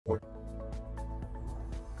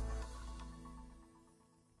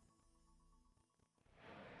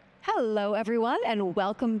Hello, everyone, and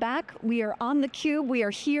welcome back. We are on theCUBE. We are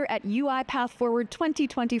here at UiPath Forward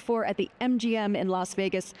 2024 at the MGM in Las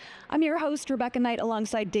Vegas. I'm your host, Rebecca Knight,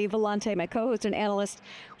 alongside Dave Vellante, my co-host and analyst.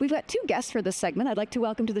 We've got two guests for this segment. I'd like to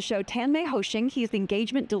welcome to the show Tanmay Hoshing. He's the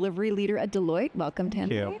Engagement Delivery Leader at Deloitte. Welcome, Tanmay.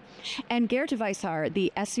 Thank you. And Gerd Weishaar,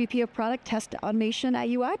 the SVP of Product Test Automation at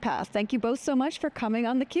UiPath. Thank you both so much for coming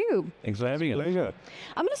on theCUBE. Thanks for having us. Pleasure.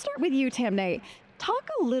 I'm going to start with you, Tanmay.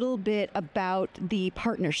 Talk a little bit about the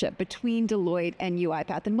partnership between Deloitte and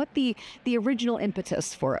UiPath and what the original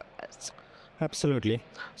impetus for it was. Absolutely.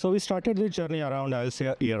 So we started this journey around, I'll say,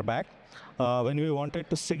 a year back. When we wanted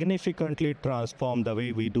to significantly transform the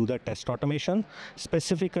way we do the test automation,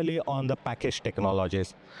 specifically on the package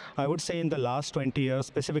technologies. I would say in the last 20 years,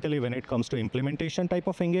 specifically when it comes to implementation type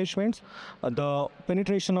of engagements, the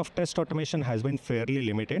penetration of test automation has been fairly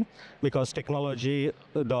limited because technology,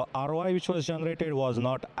 the ROI which was generated was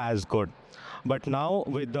not as good. But now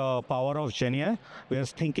with the power of GenAI, we are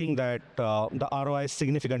thinking that the ROI is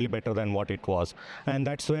significantly better than what it was. And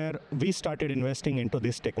that's where we started investing into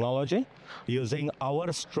this technology, using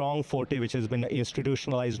our strong forte, which has been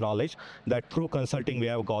institutionalized knowledge that through consulting we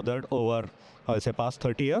have gathered over, I'll say, past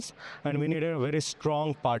 30 years. And we needed a very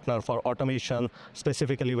strong partner for automation,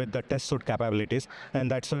 specifically with the test suite capabilities. And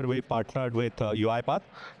that's where we partnered with UiPath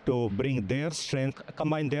to bring their strength,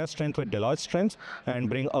 combine their strength with Deloitte's strengths, and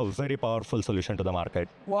bring a very powerful solution to the market.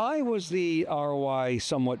 Why was the ROI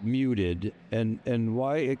somewhat muted, and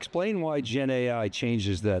explain why GenAI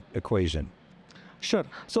changes that equation? Sure.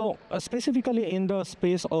 So specifically in the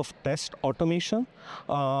space of test automation,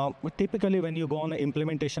 typically when you go on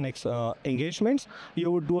implementation engagements,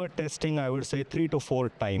 you would do a testing, I would say, 3 to 4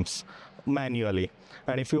 times manually.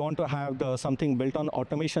 And if you want to have something built on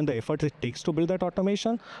automation, the effort it takes to build that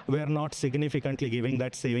automation, we're not significantly giving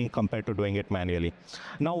that saving compared to doing it manually.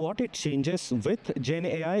 Now, what it changes with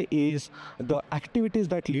GenAI is the activities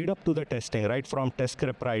that lead up to the testing, right? From test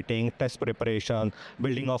script writing, test preparation,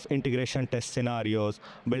 building of integration test scenarios,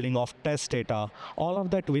 building of test data, all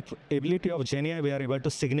of that with ability of GenAI, we are able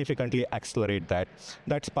to significantly accelerate that.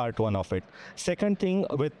 That's part one of it. Second thing,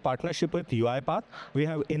 with partnership with UiPath, we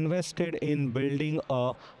have invested in building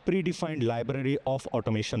a predefined library of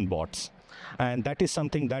automation bots. And that is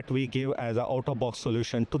something that we give as an out-of-box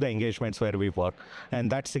solution to the engagements where we work.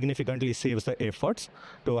 And that significantly saves the efforts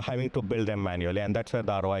to having to build them manually. And that's where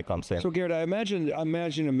the ROI comes in. So Gerd, I imagine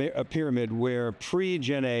a pyramid where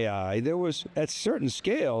pre-Gen AI, there was, at certain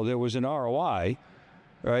scale, there was an ROI,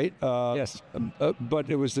 right? Yes. But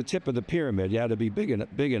it was the tip of the pyramid. You had to be big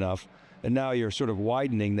enough. And now you're sort of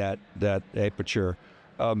widening that aperture.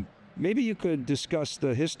 Maybe you could discuss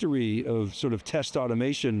the history of sort of test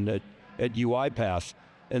automation at UiPath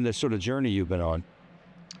and the sort of journey you've been on.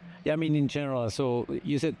 Yeah, I mean, in general, so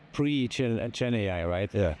you said pre-Gen AI, right?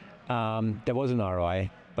 Yeah. There was an ROI,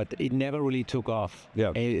 but it never really took off.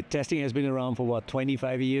 Yeah. Testing has been around for what,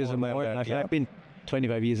 25 years or more? I've been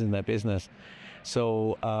 25 years in that business.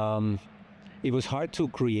 So it was hard to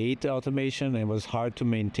create automation, and it was hard to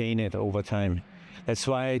maintain it over time. That's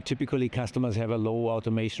why typically customers have a low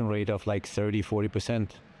automation rate of like 30–40%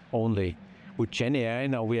 only. With Gen AI,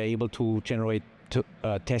 now we are able to generate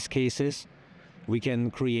test cases. We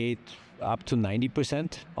can create up to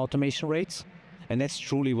 90% automation rates. And that's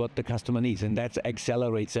truly what the customer needs. And that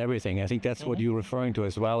accelerates everything. I think that's what you're referring to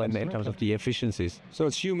as well in terms of the efficiencies. So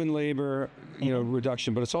it's human labor,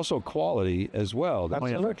 reduction, but it's also quality as well.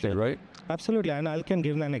 Absolutely. Right? Absolutely, and I can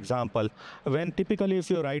give an example. When typically if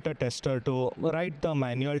you write a tester to write the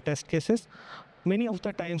manual test cases, many of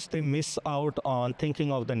the times they miss out on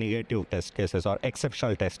thinking of the negative test cases or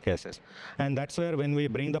exceptional test cases. And that's where when we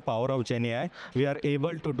bring the power of GenAI, we are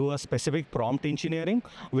able to do a specific prompt engineering,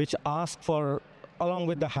 which asks for, along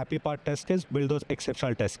with the happy part test case, build those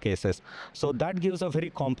exceptional test cases. So that gives a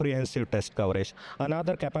very comprehensive test coverage.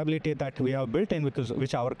 Another capability that we have built in,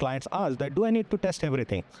 which our clients ask, that do I need to test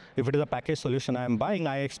everything? If it is a package solution I am buying,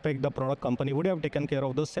 I expect the product company would have taken care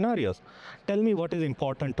of those scenarios. Tell me what is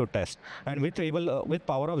important to test. And with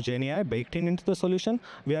power of GenAI baked into the solution,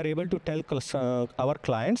 we are able to tell our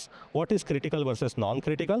clients what is critical versus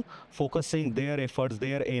non-critical, focusing their efforts,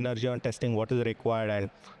 their energy on testing what is required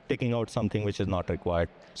and taking out something which is not required.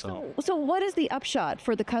 So what is the upshot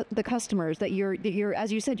for the customers that you're,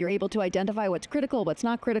 as you said, you're able to identify what's critical, what's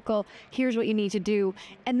not critical, here's what you need to do,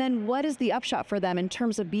 and then what is the upshot for them in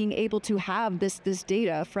terms of being able to have this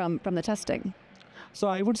data from the testing? So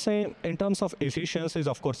I would say in terms of efficiencies,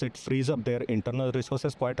 of course, it frees up their internal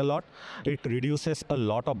resources quite a lot. It reduces a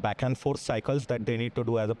lot of back and forth cycles that they need to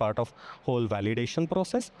do as a part of whole validation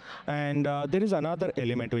process. And there is another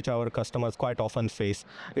element which our customers quite often face.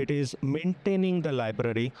 It is maintaining the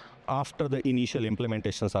library after the initial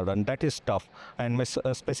implementations are done. That is tough. And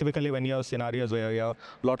specifically when you have scenarios where you have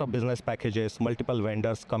a lot of business packages, multiple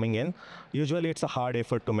vendors coming in, usually it's a hard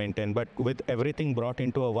effort to maintain. But with everything brought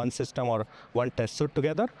into a one system or one test suite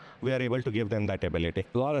together, we are able to give them that ability.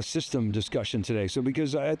 A lot of system discussion today. So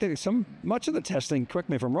because I think much of the testing, correct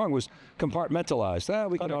me if I'm wrong, was compartmentalized.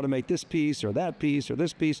 We can automate this piece or that piece or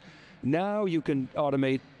this piece. Now you can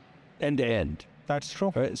automate end to end. That's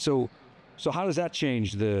true. Right? So how does that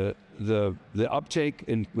change the uptake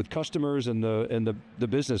with customers and the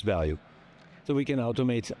business value? So we can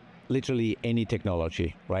automate literally any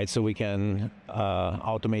technology, right? So we can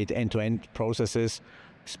automate end-to-end processes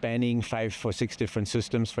spanning 5 or 6 different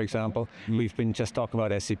systems, for example. We've been just talking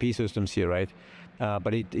about SAP systems here, right?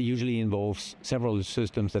 But it usually involves several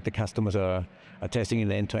systems that the customers are testing in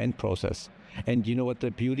the end-to-end process. And you know what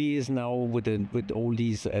the beauty is now with all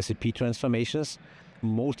these SAP transformations?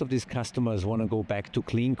 Most of these customers want to go back to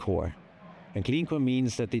clean core. And clean core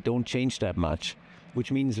means that they don't change that much,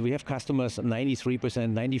 which means we have customers 93%,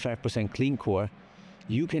 95% clean core.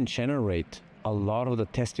 You can generate a lot of the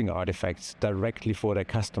testing artifacts directly for the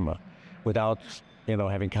customer without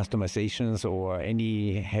having customizations or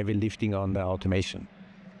any heavy lifting on the automation.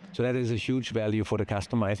 So that is a huge value for the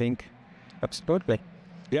customer, I think. Absolutely.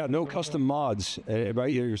 Yeah, no custom mods,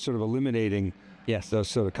 right? You're sort of eliminating those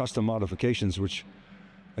sort of custom modifications, which,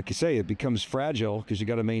 like you say, it becomes fragile because you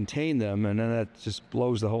got to maintain them, and then that just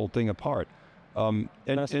blows the whole thing apart.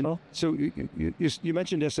 So you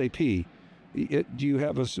mentioned SAP. Do you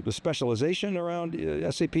have a specialization around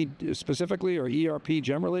SAP specifically or ERP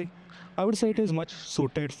generally? I would say it is much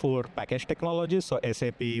suited for package technologies, so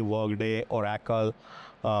SAP, Workday, Oracle,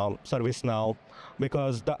 ServiceNow,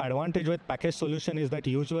 because the advantage with package solution is that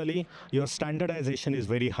usually your standardization is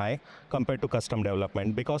very high compared to custom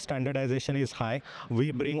development. Because standardization is high,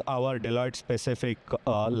 we bring our Deloitte specific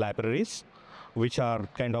libraries, which are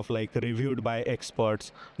kind of like reviewed by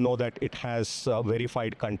experts, know that it has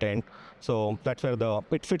verified content. So that's where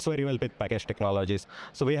it fits very well with package technologies.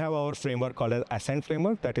 So we have our framework called as Ascent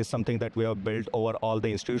framework. That is something that we have built over all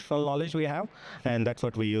the institutional knowledge we have. And that's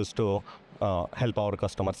what we use to help our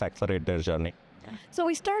customers accelerate their journey. So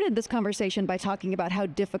we started this conversation by talking about how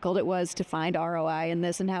difficult it was to find ROI in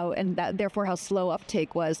this and therefore how slow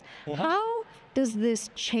uptake was. How does this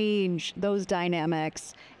change those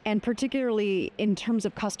dynamics, and particularly in terms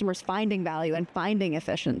of customers finding value and finding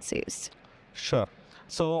efficiencies? Sure.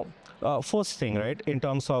 So first thing, right, in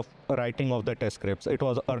terms of writing of the test scripts, it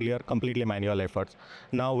was earlier completely manual efforts.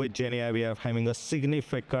 Now with GenAI, we are having a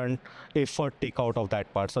significant effort take out of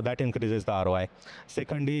that part. So that increases the ROI.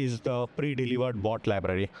 Second is the pre-delivered bot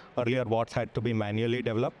library. Earlier, bots had to be manually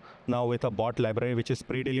developed. Now with a bot library, which is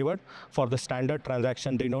pre-delivered, for the standard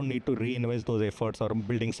transaction, they don't need to reinvest those efforts or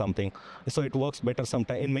building something. So it works better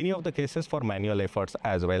sometimes, in many of the cases, for manual efforts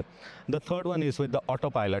as well. The third one is with the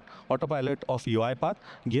autopilot. Autopilot of UiPath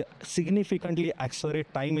significantly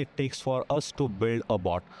accelerate time it takes for us to build a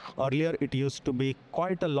bot. Earlier, it used to be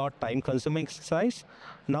quite a lot time-consuming exercise.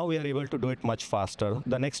 Now we are able to do it much faster.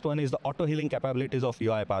 The next one is the auto-healing capabilities of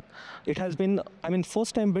UiPath. It has been,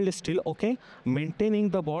 first-time build is still okay. Maintaining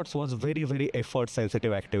the bots was very, very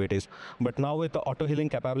effort-sensitive activities. But now with the auto-healing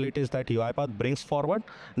capabilities that UiPath brings forward,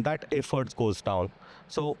 that effort goes down.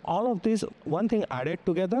 So all of these, one thing added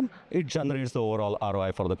together, it generates the overall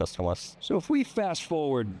ROI for the customers. So if we fast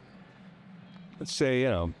forward, let's say,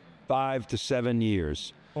 5 to 7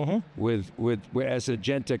 years, as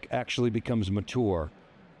agentic actually becomes mature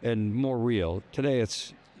and more real. Today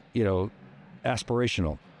it's,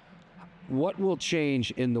 aspirational. What will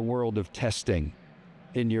change in the world of testing,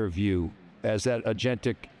 in your view, as that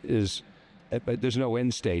agentic is, there's no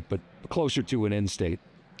end state, but closer to an end state?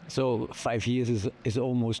 So 5 years is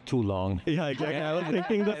almost too long. Yeah, exactly. I was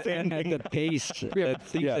thinking the same thing. At the pace that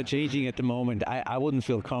things are changing at the moment, I wouldn't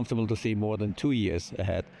feel comfortable to see more than 2 years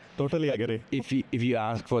ahead. Totally agree. If you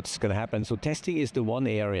ask what's going to happen, so testing is the one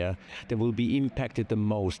area that will be impacted the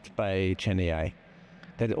most by GenAI.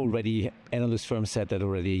 That already, analyst firms said that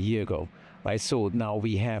already a year ago, right? So now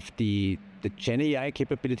we have the GenAI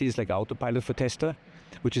capabilities like Autopilot for Tester,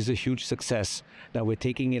 which is a huge success. Now we're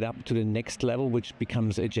taking it up to the next level, which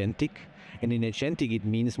becomes agentic. And in agentic, it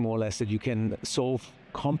means more or less that you can solve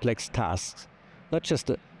complex tasks, not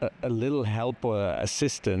just a little help or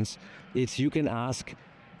assistance. It's you can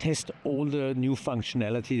test all the new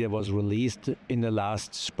functionality that was released in the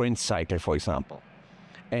last sprint cycle, for example.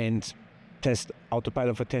 And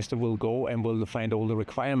Autopilot for Tester will go and will find all the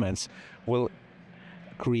requirements, will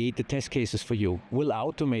create the test cases for you, will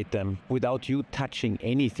automate them without you touching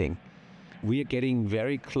anything. We are getting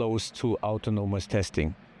very close to autonomous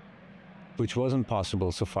testing. which wasn't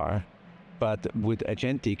possible so far. But with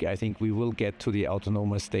agentic, I think we will get to the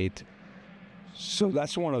autonomous state. So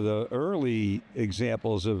that's one of the early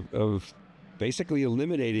examples of basically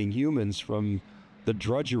eliminating humans from the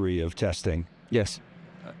drudgery of testing. Yes.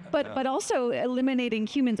 But also eliminating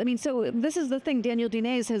humans. I mean, so this is the thing. Daniel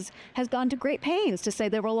Dines has gone to great pains to say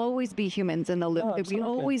there will always be humans in the loop. We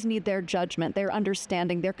always need their judgment, their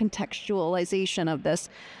understanding, their contextualization of this.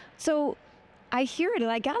 So I hear it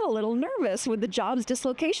and I got a little nervous with the jobs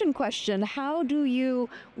dislocation question. How do you,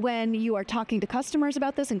 when you are talking to customers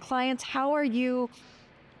about this and clients, how are you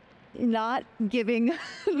not giving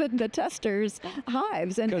the testers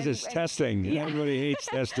hives? Because it's testing. Yeah. Everybody hates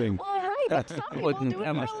testing. Well, right, but some people do it for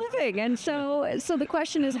a living. And so the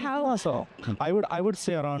question is how... So I would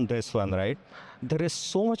say around this one, right? There is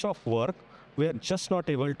so much of work, we are just not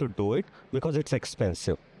able to do it because it's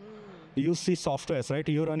expensive. You see softwares, right?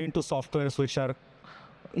 You run into softwares which are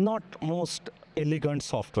not most elegant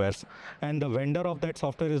softwares, and the vendor of that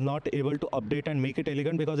software is not able to update and make it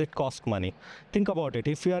elegant because it costs money. Think about it.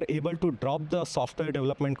 If you are able to drop the software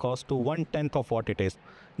development cost to 1/10 of what it is,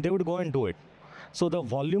 they would go and do it. So the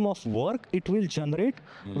volume of work it will generate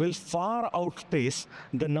will far outpace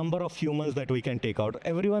the number of humans that we can take out.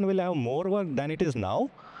 Everyone will have more work than it is now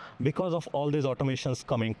because of all these automations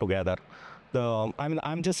coming together.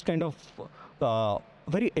 I'm just kind of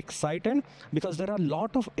very excited because there are a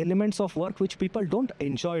lot of elements of work which people don't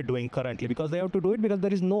enjoy doing currently because they have to do it because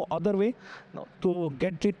there is no other way to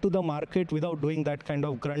get it to the market without doing that kind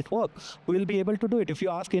of grunt work. We will be able to do it. If you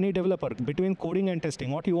ask any developer between coding and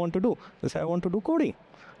testing, what you want to do? They say, I want to do coding.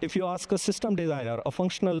 If you ask a system designer, a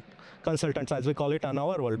functional consultant, as we call it in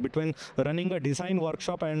our world, between running a design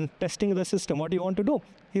workshop and testing the system, what do you want to do?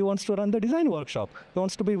 He wants to run the design workshop. He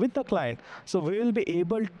wants to be with the client. So we will be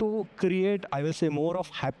able to create, I will say, more of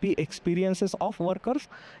happy experiences of workers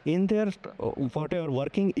in their whatever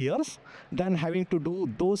working years than having to do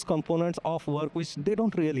those components of work which they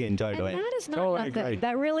don't really enjoy doing. That is not nothing.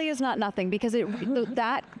 That really is not nothing because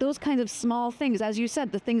those kinds of small things, as you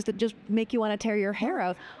said, the things that just make you want to tear your hair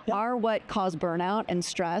out are what cause burnout and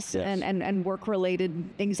stress and work-related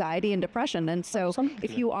anxiety and depression. And so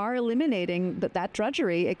if you are eliminating that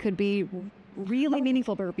drudgery, it could be really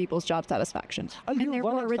meaningful for people's job satisfaction and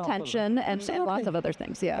therefore retention and lots of other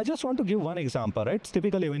things. Yeah. I just want to give one example, right?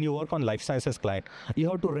 Typically when you work on life sciences client, you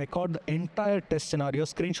have to record the entire test scenario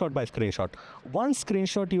screenshot by screenshot. One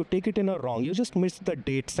screenshot, you take it in a wrong, you just miss the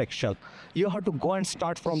date section. You have to go and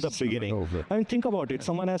start from the beginning. I mean, think about it.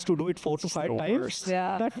 Someone has to do it 4 to 5 times.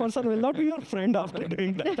 Yeah. That person will not be your friend after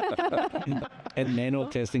doing that. And manual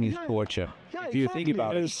testing is torture. If you think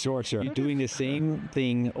about it, It's torture. you're doing the same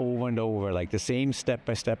thing over and over, like the same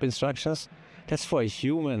step-by-step instructions. That's for a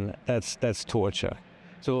human, that's torture.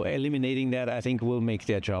 So eliminating that, I think, will make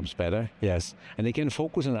their jobs better. Yes, and they can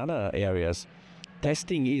focus on other areas.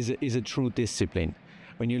 Testing is a true discipline.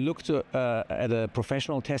 When you look at a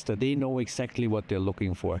professional tester, they know exactly what they're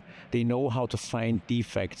looking for. They know how to find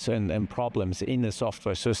defects and problems in the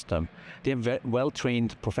software system. They're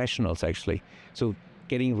well-trained professionals, actually. So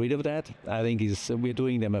getting rid of that, I think we're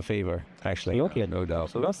doing them a favor, actually. Okay, No doubt.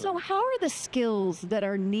 So how are the skills that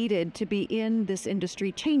are needed to be in this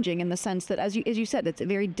industry changing in the sense that, as you said, it's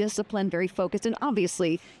very disciplined, very focused, and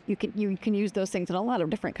obviously you can use those things in a lot of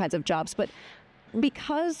different kinds of jobs, but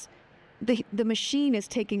because the machine is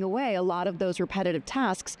taking away a lot of those repetitive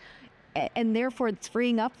tasks, and therefore it's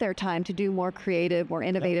freeing up their time to do more creative, more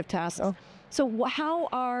innovative tasks. So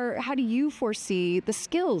how do you foresee the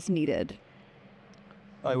skills needed?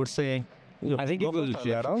 I would say, I think it will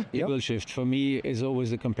shift. It will shift. For me, is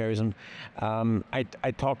always a comparison.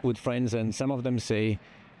 I talk with friends, and some of them say,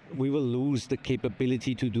 we will lose the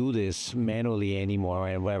capability to do this manually anymore,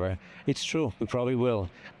 and whatever. It's true, we probably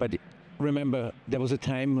will. But remember, there was a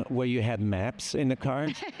time where you had maps in the car,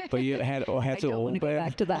 where you had to I don't want to go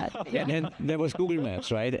back to that. And then there was Google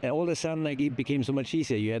Maps, right? And all of a sudden, like, it became so much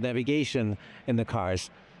easier. You had navigation in the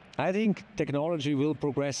cars. I think technology will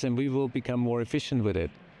progress and we will become more efficient with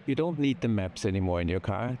it. You don't need the maps anymore in your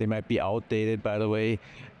car. They might be outdated, by the way,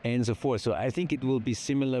 and so forth. So I think it will be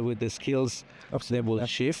similar with the skills. They will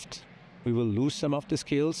shift. We will lose some of the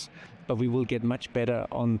skills, but we will get much better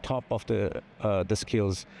on top of the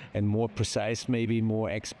skills and more precise, maybe more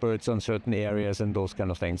experts on certain areas and those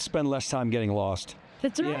kind of things. Spend less time getting lost.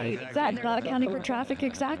 That's right. Exactly. Not accounting for traffic.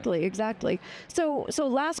 Exactly. So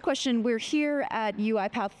last question. We're here at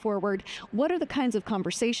UiPath Forward. What are the kinds of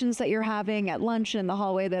conversations that you're having at lunch and in the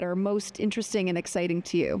hallway that are most interesting and exciting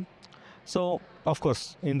to you? So of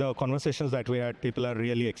course, in the conversations that we had, people are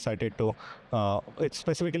really excited to, it's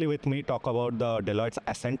specifically with me, talk about the Deloitte's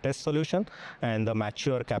Ascent test solution and the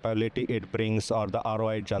mature capability it brings or the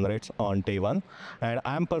ROI it generates on day one. And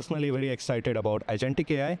I'm personally very excited about agentic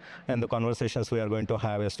AI and the conversations we are going to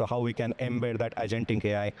have as to how we can embed that agentic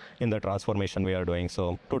AI in the transformation we are doing.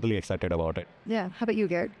 So totally excited about it. Yeah, how about you,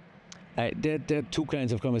 Gerd? There are two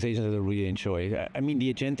kinds of conversations that I really enjoy. I mean,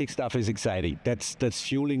 the agentic stuff is exciting. That's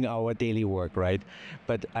fueling our daily work, right?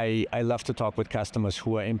 But I love to talk with customers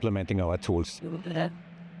who are implementing our tools.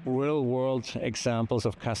 Real world examples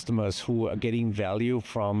of customers who are getting value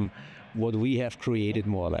from what we have created,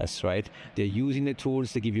 more or less, right? They're using the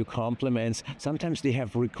tools, they give you compliments. Sometimes they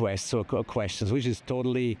have requests or questions, which is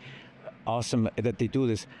totally awesome that they do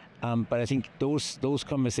this. But I think those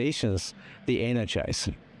conversations, they energize.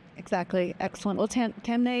 Exactly. Excellent. Well,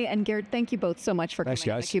 Tanmay and Gerd, thank you both so much for coming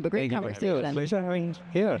on theCUBE. A great conversation. Pleasure having you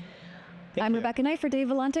here. I'm Rebecca Knight for Dave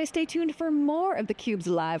Vellante. Stay tuned for more of theCUBE's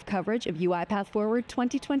live coverage of UiPath Forward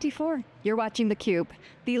 2024. You're watching theCUBE,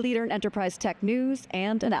 the leader in enterprise tech news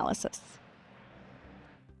and analysis.